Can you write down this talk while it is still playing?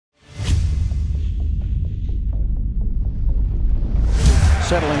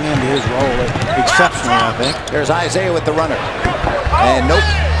settling into his role exceptionally, I think. There's Isaiah with the runner. And nope.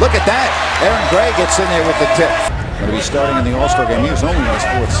 Look at that. Aaron Gray gets in there with the tip. Going to be starting in the All-Star game. He was only in his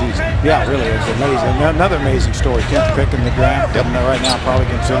 4th season. Yeah, really, it's amazing. Another amazing story. 10th pick in the draft. Yep. And right now probably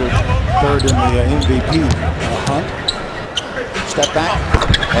considered 3rd in the MVP hunt. Step back.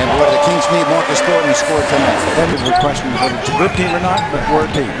 And boy, the Kings need Marcus Thornton to score tonight. Then we're questioning whether it's a good team or not, but we're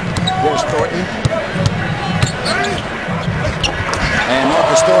a team. There's Thornton. And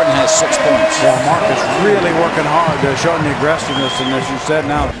Marcus Thornton has 6 points. Yeah, Marcus really working hard. They're showing the aggressiveness, and as you said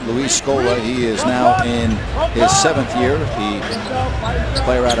now, Luis Scola, he is now in his 7th year. The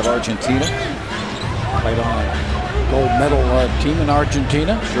player out of Argentina. Played on a gold medal team in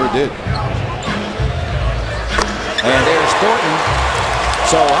Argentina. Sure did. And there's Thornton.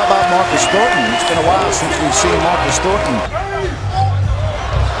 So how about Marcus Thornton? It's been a while since we've seen Marcus Thornton.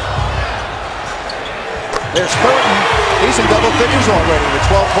 There's Thornton. He's in double figures already with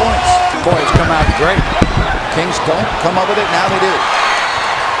 12 points. Boy, it's come out great. Kings don't come up with it. Now they do.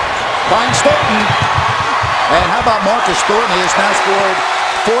 Finds Thornton. And how about Marcus Thornton? He has now scored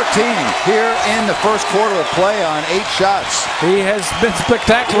 14 here in the first quarter of play on 8 shots. He has been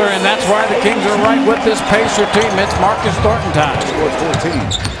spectacular, and that's why the Kings are right with this Pacer team. It's Marcus Thornton time. Scored 14.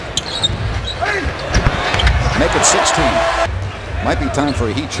 Make it 16. Might be time for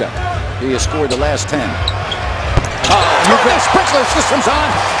a heat check. He has scored the last 10. The sprinkler system's on.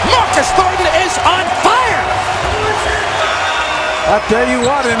 Marcus Thornton is on fire. I'll tell you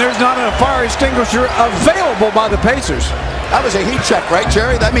what, and there's not a fire extinguisher available by the Pacers. That was a heat check, right,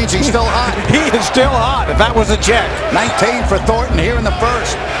 Jerry? That means he's still hot. He is still hot, if that was a check. 19 for Thornton here in the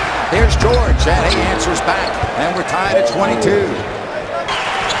first. Here's George, and he answers back. And we're tied at 22.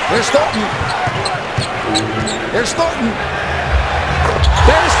 Here's Thornton. There's Thornton.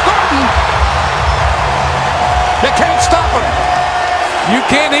 There's Thornton. You can't stop him. You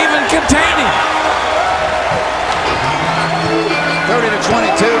can't even contain him. 30 to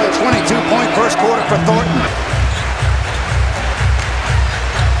 22, a 22-point first quarter for Thornton.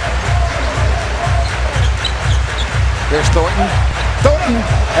 There's Thornton. Thornton,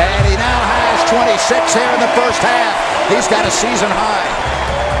 and he now has 26 here in the first half. He's got a season high.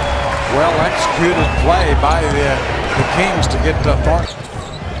 Well executed play by the Kings to get to Thornton.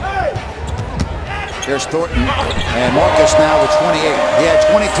 There's Thornton, and Marcus now with 28. He had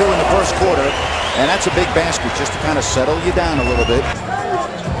 22 in the first quarter, and that's a big basket just to kind of settle you down a little bit.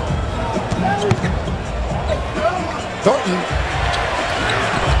 Thornton.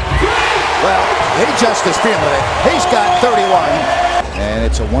 Well, he just is feeling it. He's got 31, and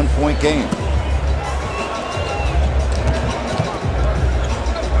it's a 1-point game.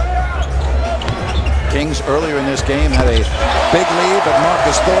 Kings earlier in this game had a big lead, but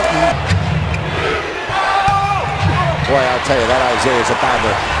Marcus Thornton. Boy, I'll tell you, that Isaiah is a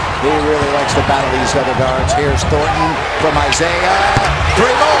battler. He really likes to battle these other guards. Here's Thornton from Isaiah. 3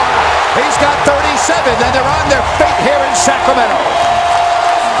 more. He's got 37, and they're on their feet here in Sacramento.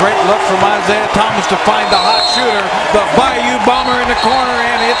 Great look from Isaiah Thomas to find the hot shooter. The Bayou Bomber in the corner,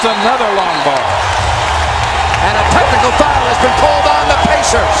 and it's another long ball. And a technical foul has been called on the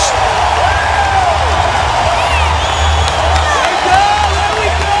Pacers.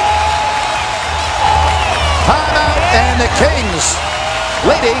 Timeout, and the Kings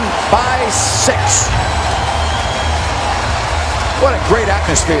leading by 6. What a great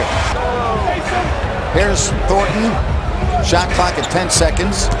atmosphere. Here's Thornton. Shot clock at 10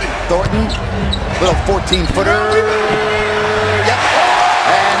 seconds. Thornton, little 14-footer. Yep.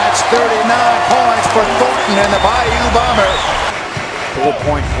 And that's 39 points for Thornton and the Bayou Bomber.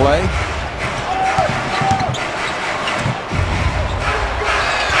 4-point play.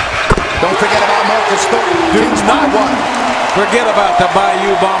 Don't forget about Marcus Thornton. Do not forget about the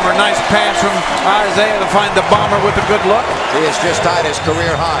Bayou Bomber. Nice pass from Isaiah to find the Bomber with a good look. He has just tied his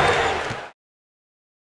career high.